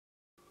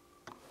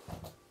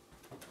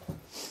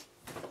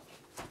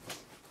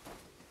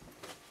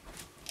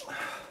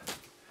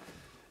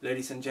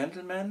Ladies and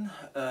gentlemen,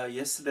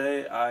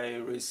 yesterday I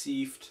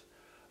received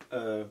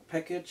a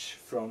package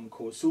from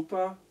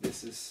COSUPER.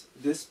 This is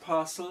this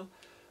parcel.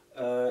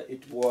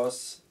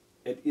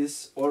 It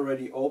is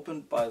already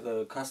opened by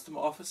the custom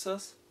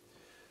officers.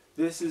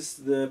 This is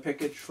the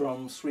package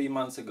from 3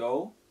 months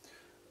ago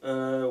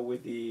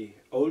with the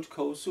old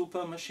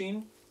COSUPER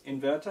machine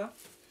inverter.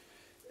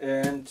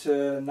 And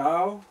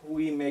now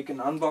we make an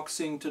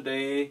unboxing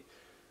today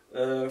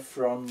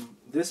from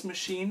this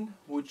machine,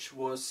 which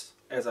was,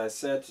 as I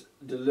said,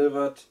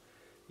 delivered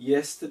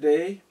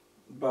yesterday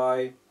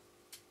by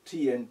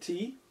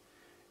TNT,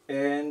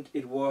 and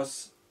it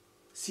was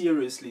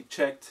seriously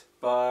checked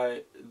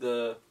by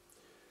the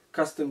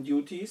custom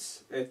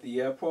duties at the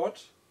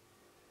airport,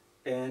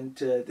 and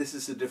this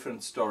is a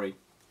different story.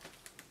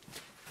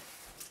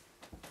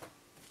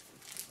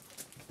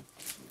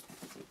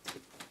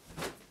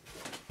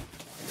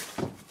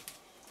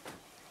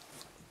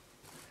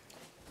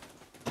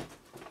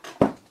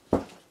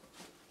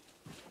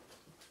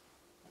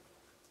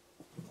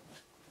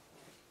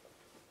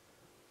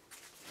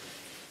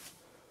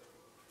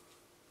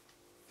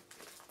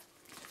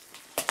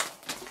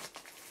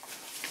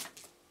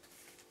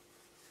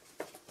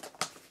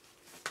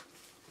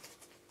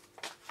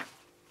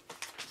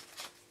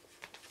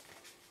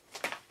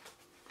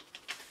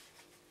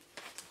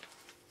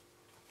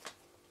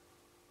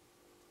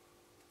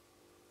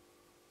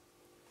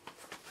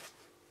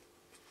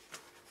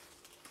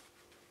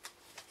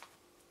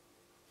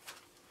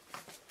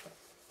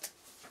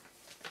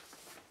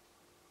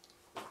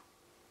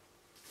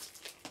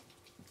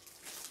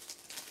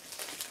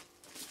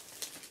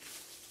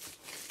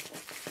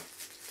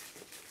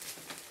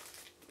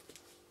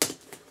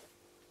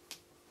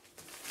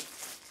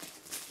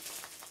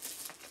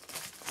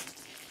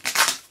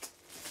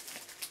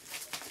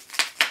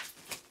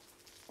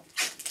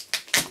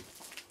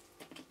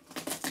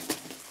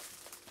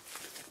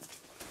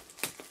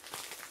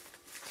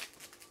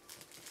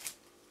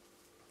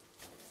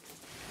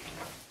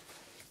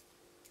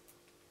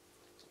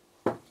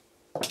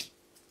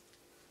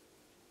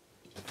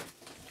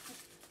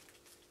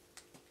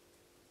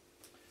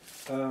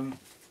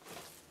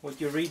 What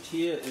you read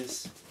here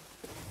is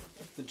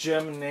the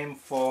German name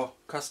for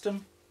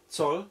custom,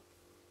 Zoll,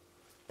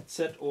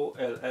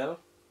 Z-O-L-L,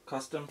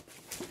 custom.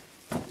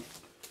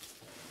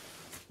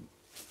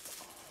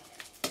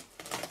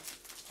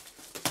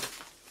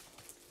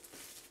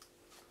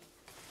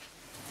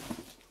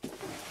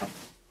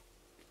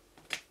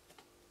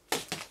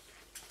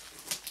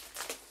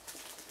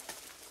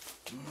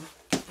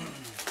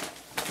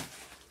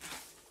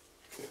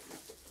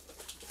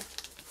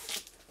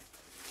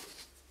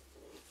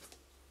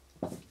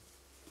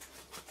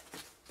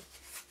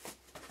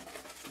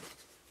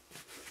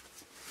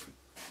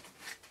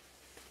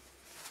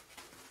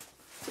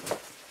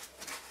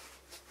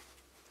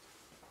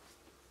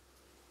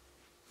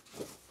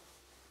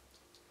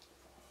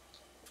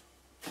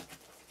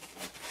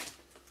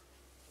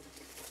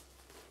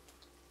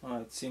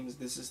 It seems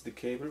this is the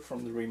cable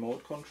from the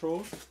remote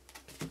control.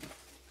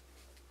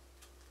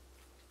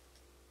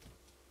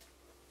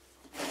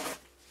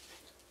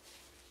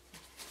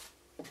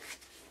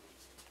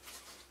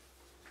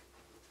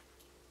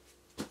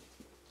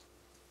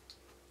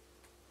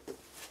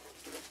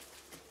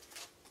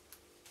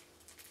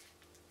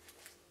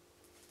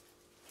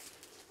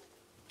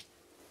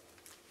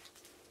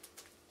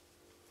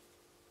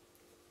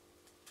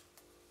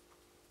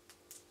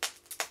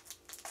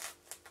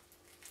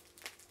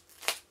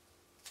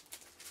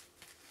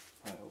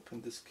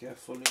 Open this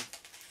carefully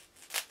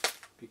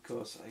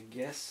because I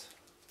guess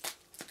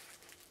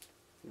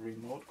the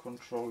remote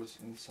control is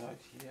inside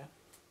here.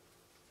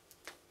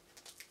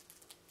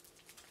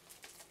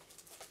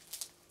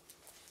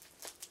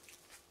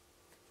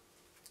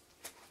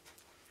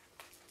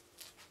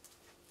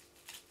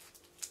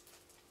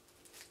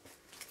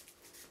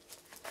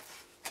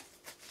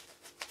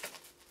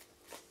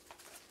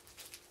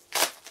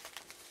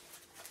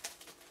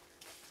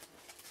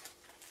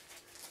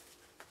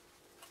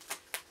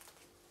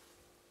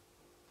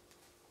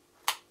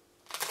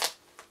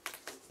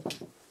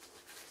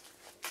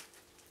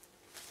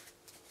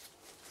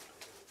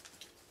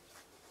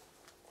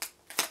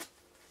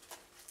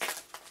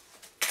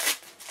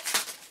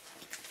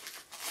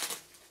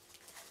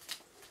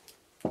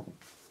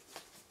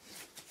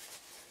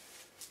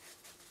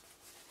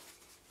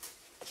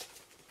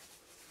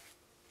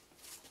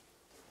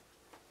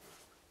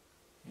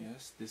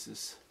 Yes, this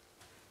is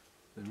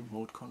the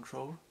remote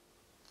control.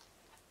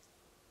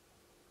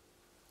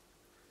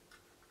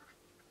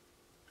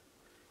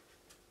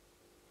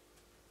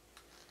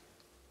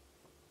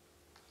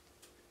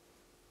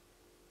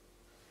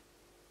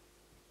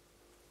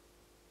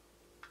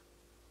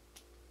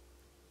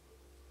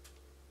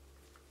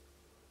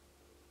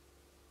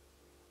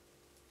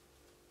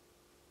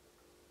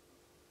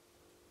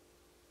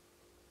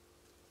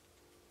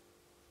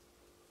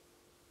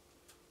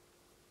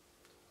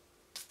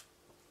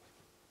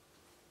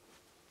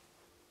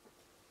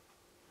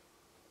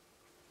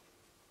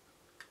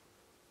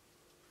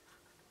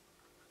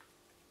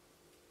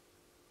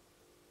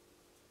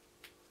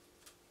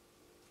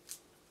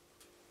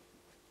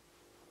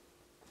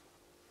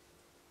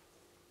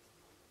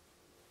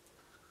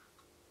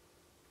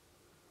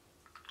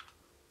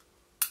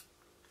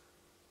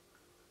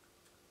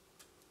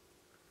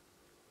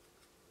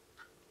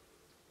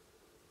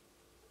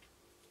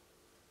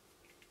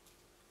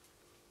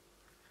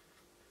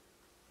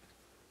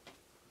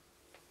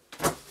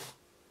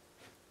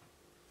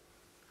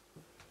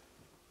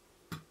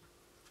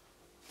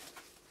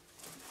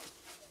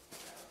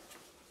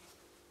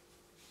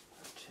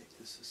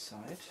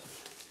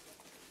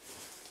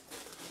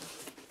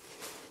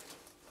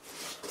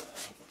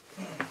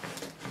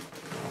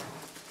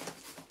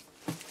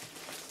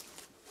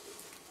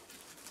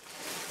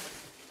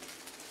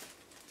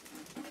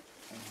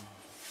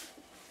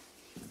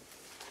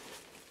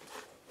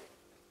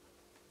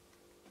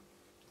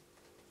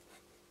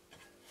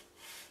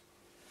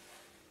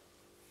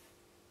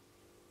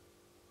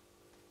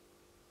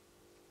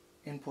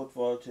 input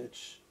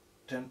voltage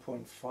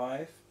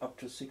 10.5 up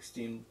to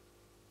 16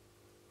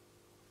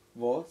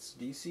 volts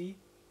DC,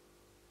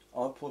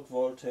 output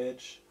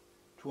voltage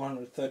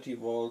 230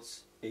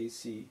 volts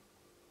AC,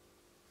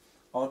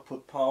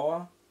 output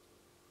power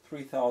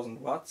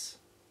 3000 watts,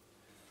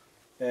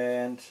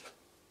 and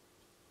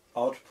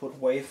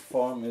output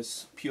waveform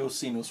is pure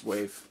sinus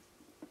wave.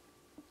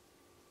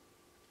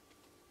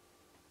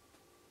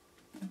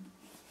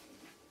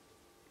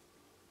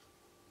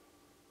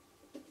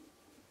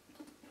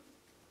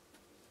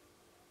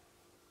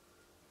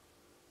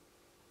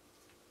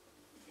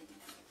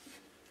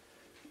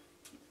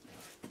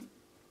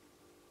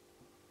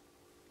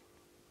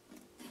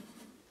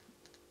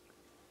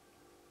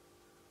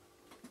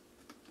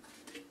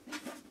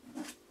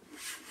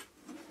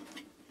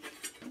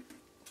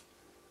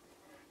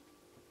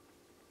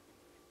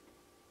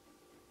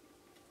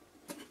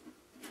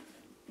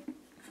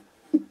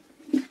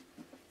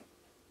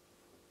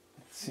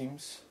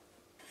 Seems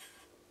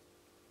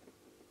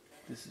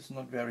this is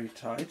not very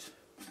tight.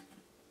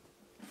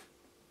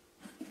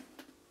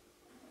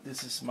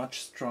 This is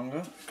much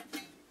stronger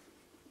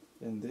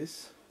than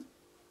this.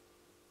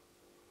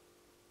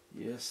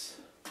 Yes,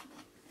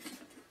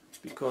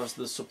 because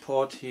the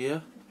support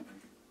here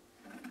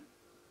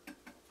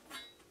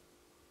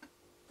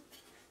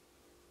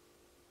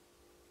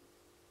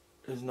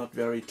is not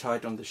very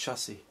tight on the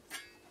chassis.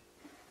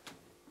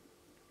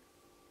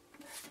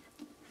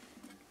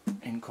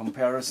 In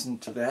comparison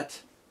to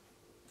that,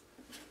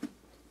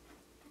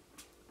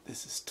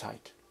 this is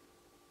tight.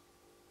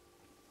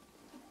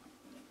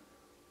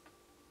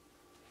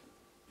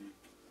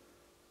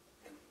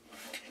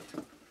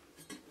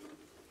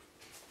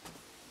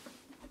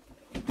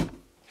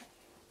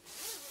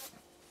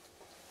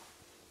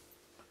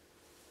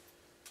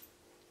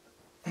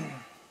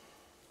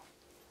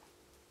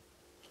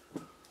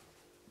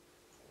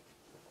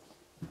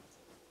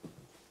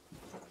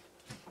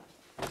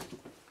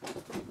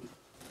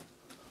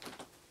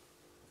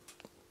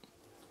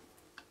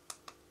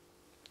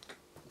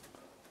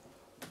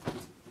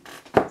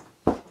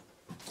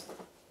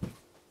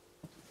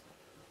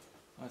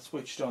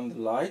 Switched on the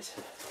light,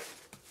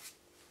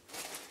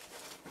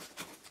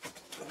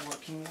 the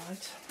working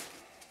light.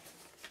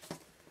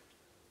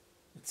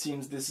 It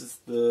seems this is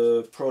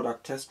the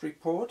product test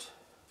report.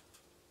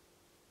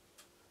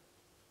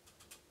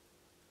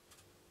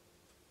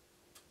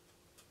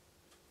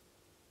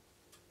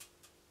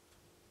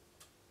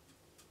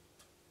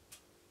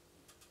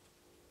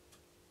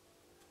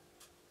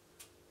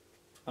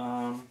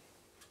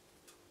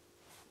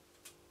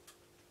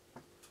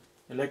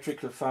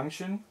 Electrical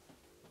function: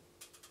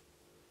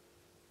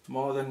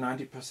 more than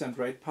 90%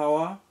 rate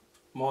power,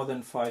 more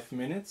than 5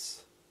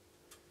 minutes.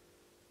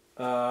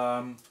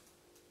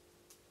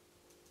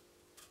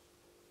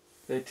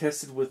 They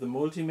tested with the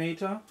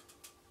multimeter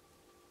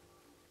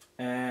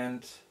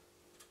and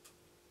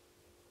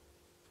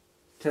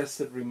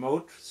tested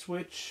remote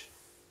switch,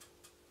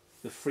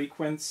 the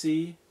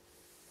frequency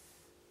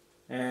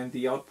and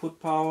the output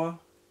power,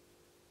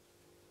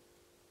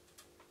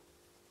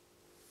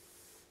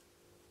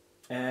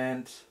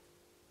 and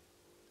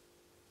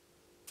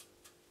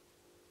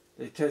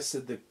they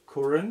tested the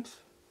current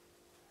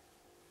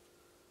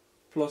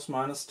plus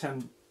minus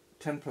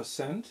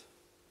 10%,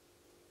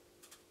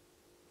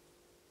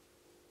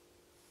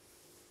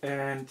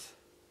 and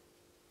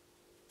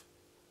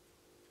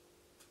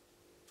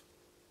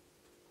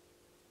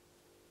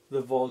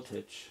the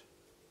voltage.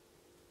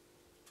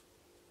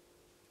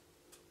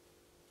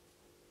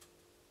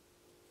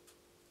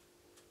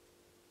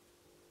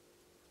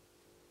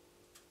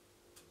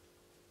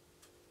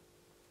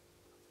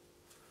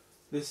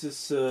 This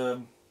is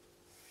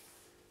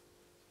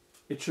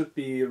it should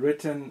be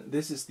written,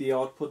 this is the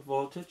output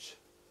voltage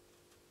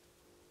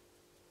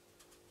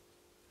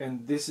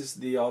and this is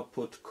the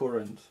output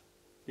current,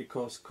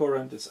 because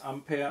current is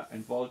ampere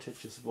and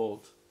voltage is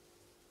volt.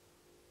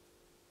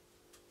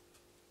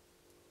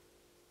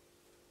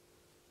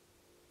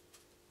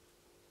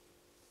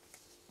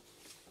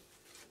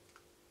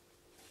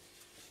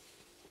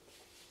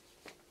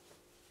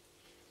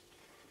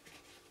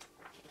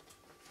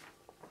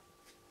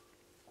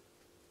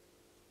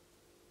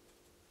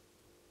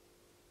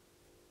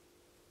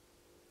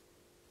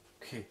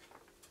 Okay.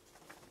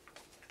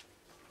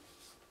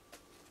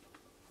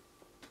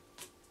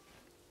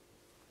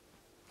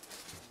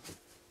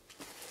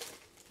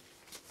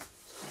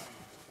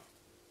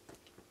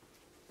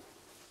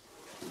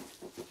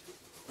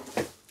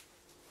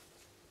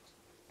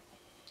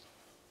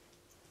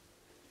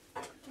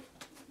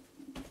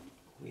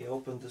 We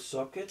open the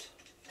socket.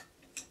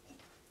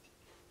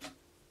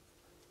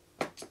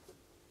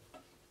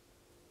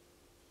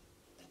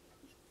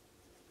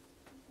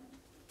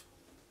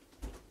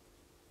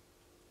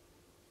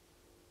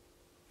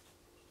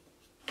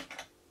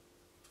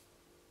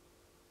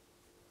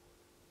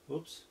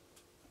 Oops.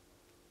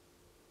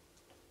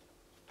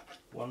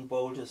 One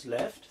bolt is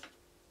left.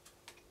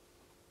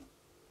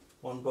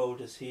 One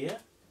bolt is here.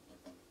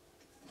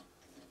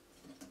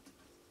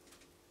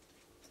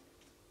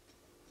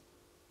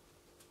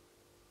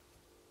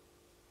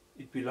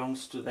 it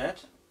belongs to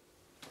that.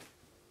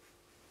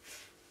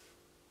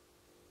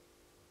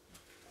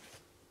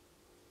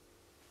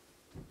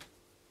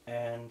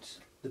 And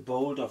the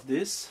bolt of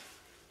this,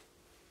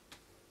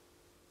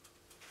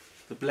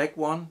 the black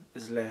one,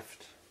 is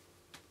left.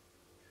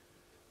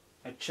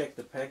 I check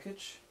the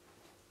package,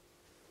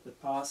 the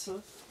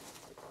parcel,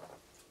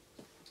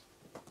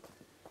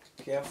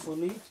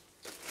 carefully.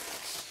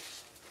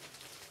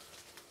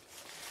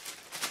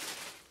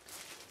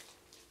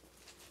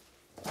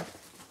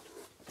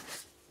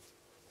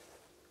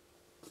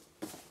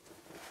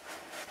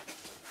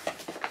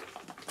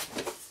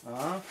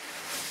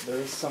 There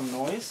is some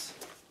noise.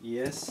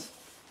 Yes,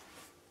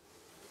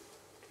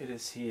 it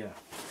is here.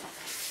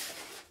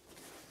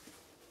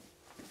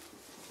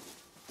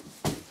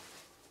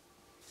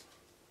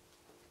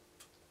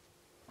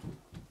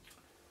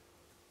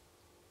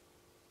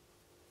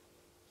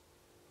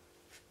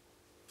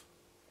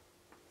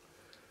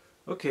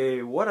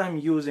 Okay, what I'm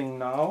using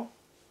now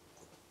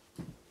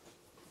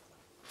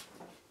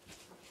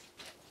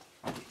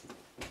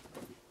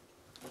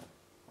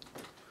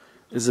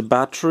is a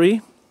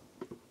battery.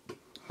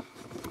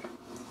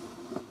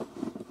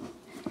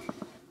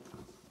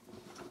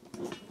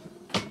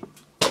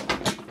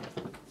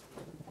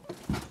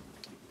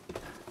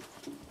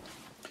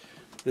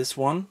 This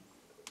one,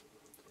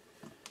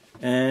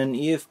 an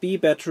EFB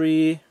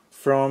battery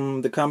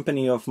from the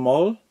company of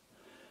Moll.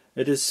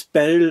 It is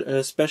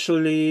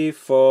especially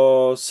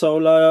for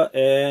solar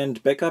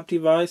and backup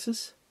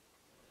devices.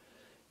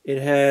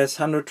 It has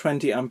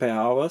 120 ampere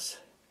hours,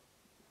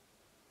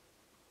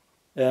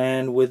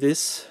 and with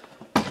this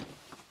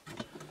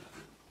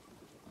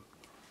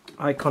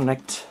I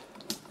connect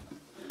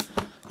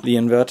the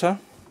inverter.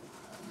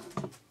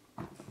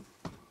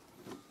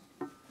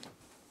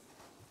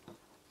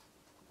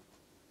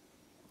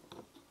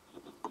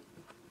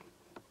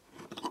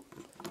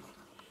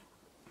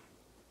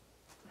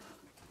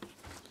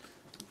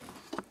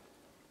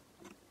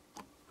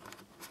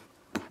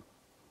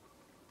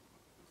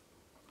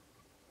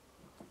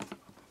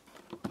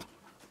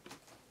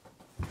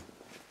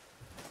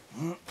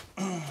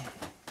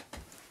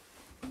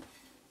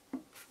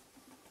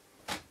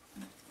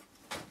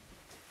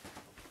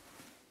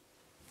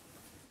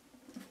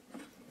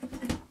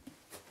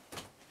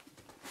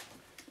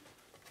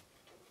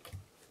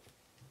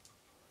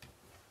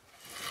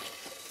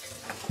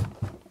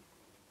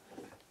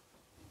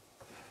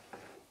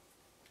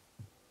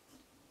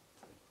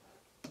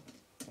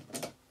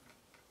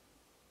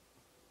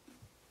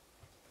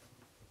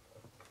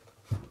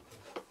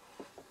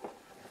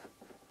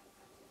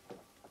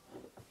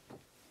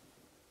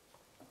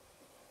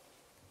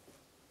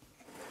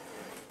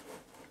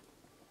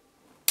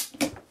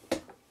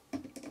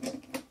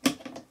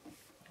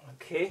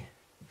 Okay,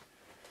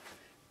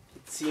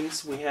 it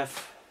seems we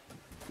have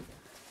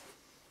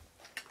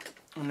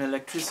an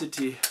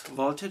electricity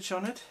voltage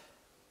on it.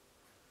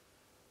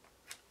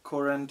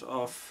 Current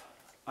of,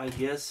 I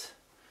guess,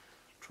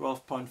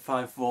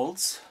 12.5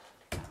 volts.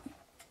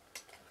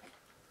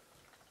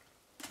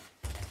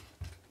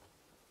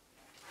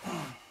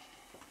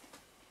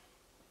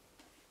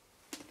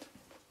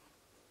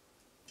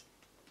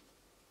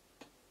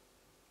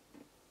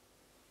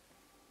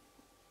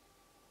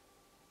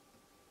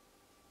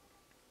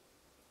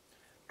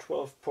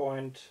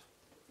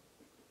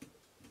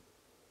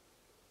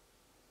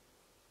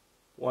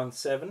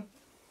 .17.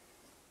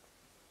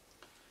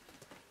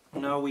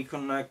 Now we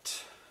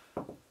connect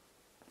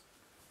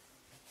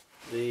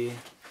the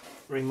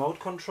remote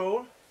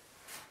control.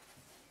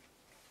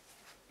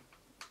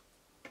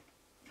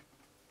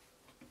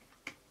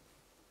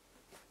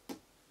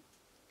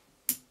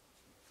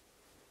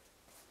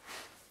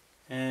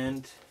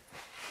 And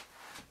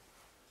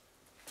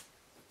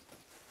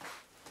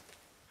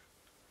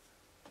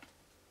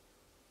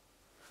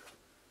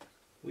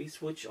we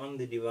switch on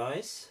the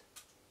device.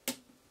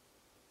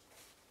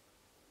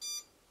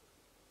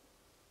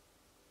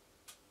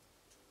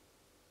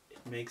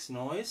 It makes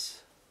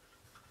noise.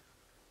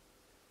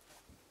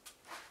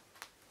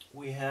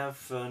 We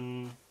have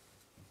an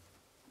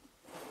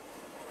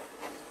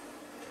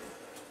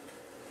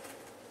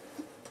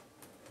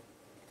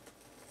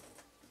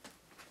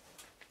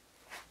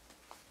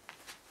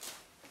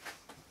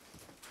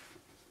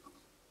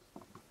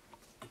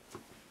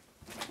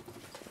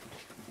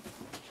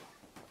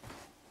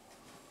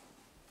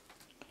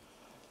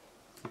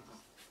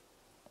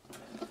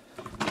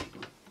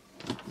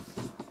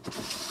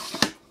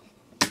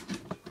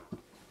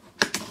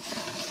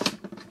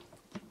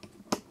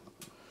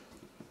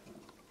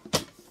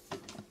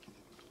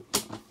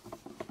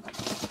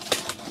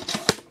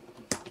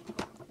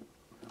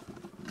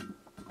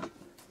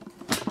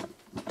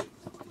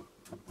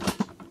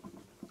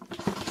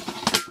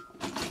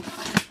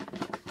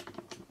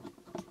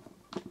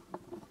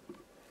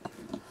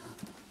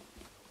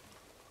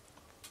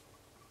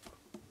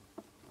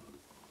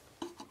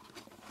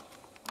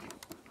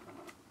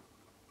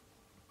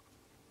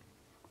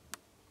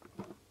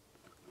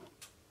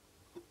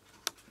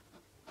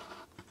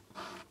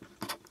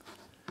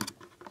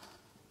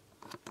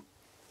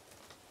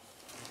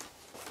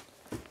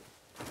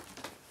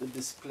the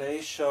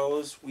display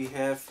shows we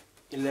have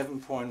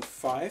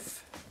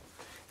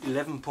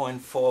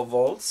 11.4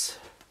 volts.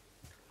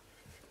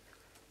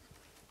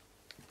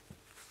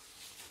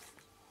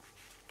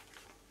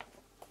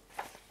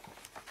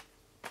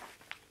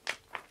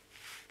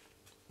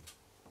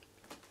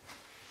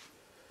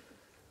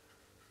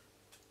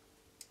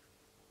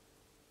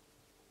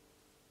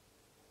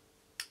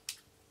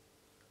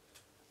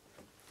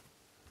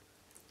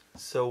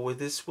 So with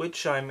this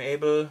switch I'm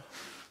able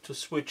to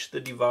switch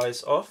the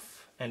device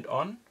off and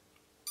on.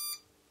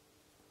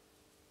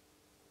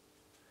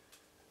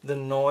 The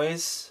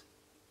noise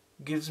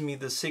gives me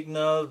the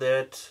signal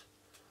that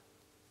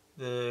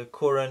the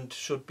current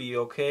should be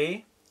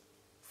okay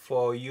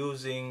for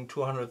using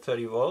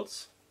 230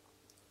 volts.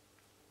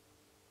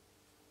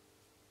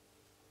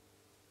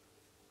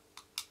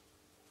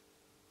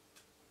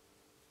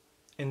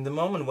 In the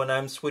moment when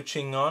I'm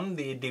switching on,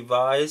 the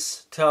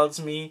device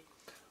tells me,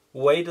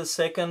 wait a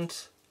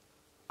second,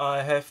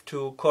 I have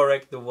to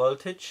correct the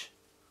voltage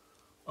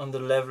on the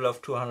level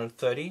of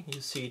 230. You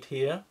see it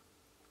here.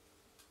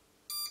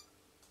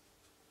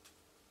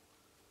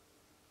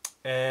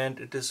 And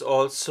it is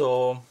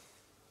also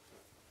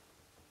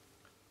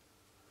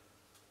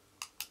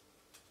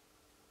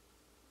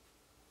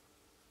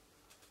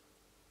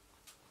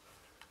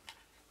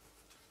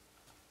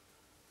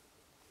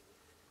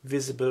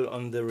visible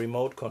on the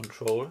remote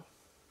control.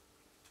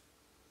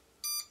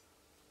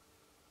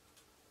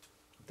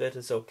 That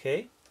is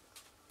okay.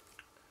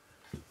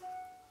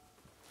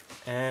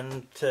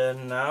 And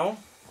now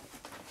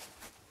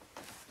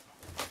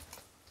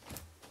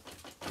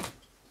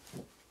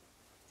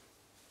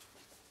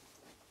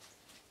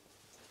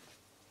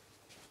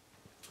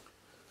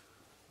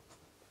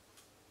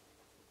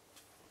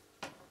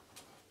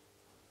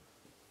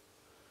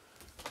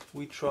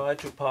we try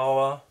to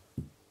power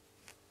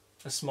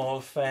a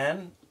small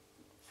fan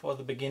for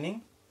the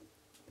beginning.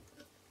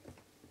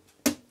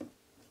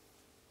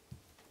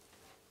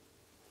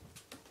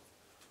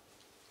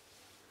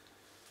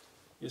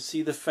 You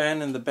see the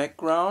fan in the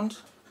background.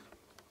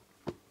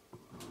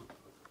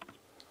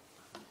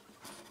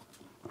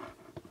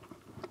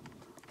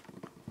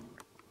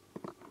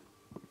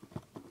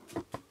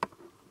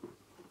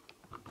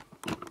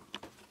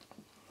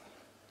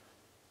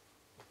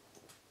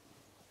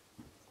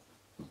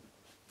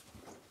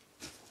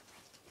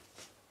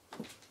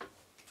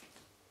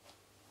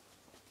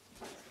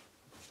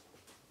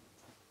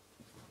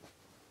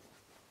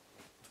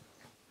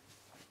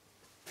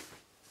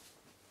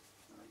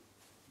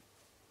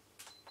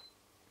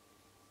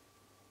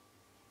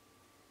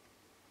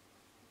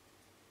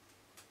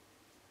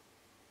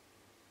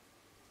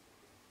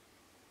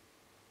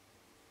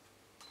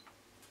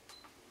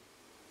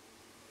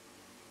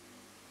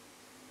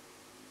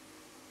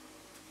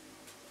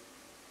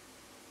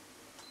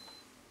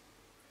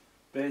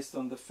 Based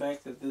on the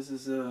fact that this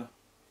is a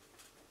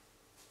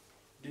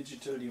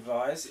digital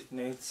device, it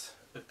needs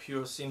a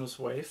pure sinus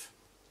wave.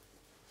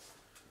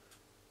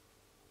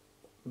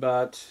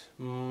 But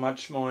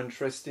much more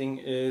interesting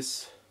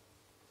is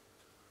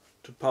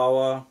to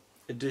power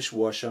a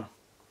dishwasher.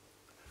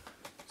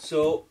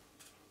 So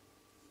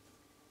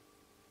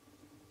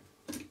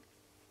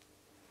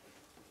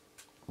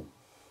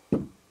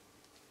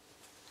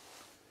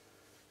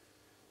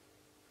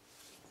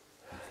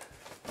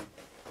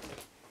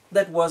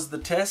that was the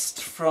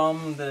test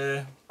from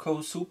the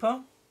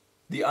COSUPER,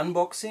 the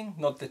unboxing,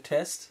 not the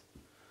test.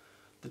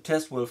 The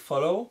test will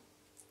follow.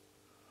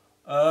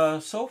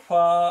 So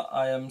far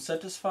I am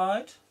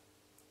satisfied,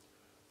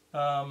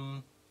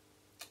 and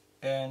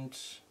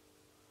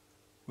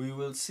we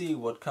will see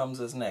what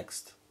comes as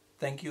next.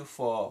 Thank you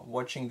for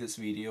watching this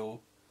video,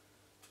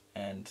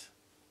 and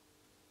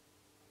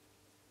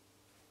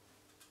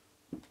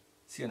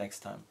see you next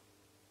time.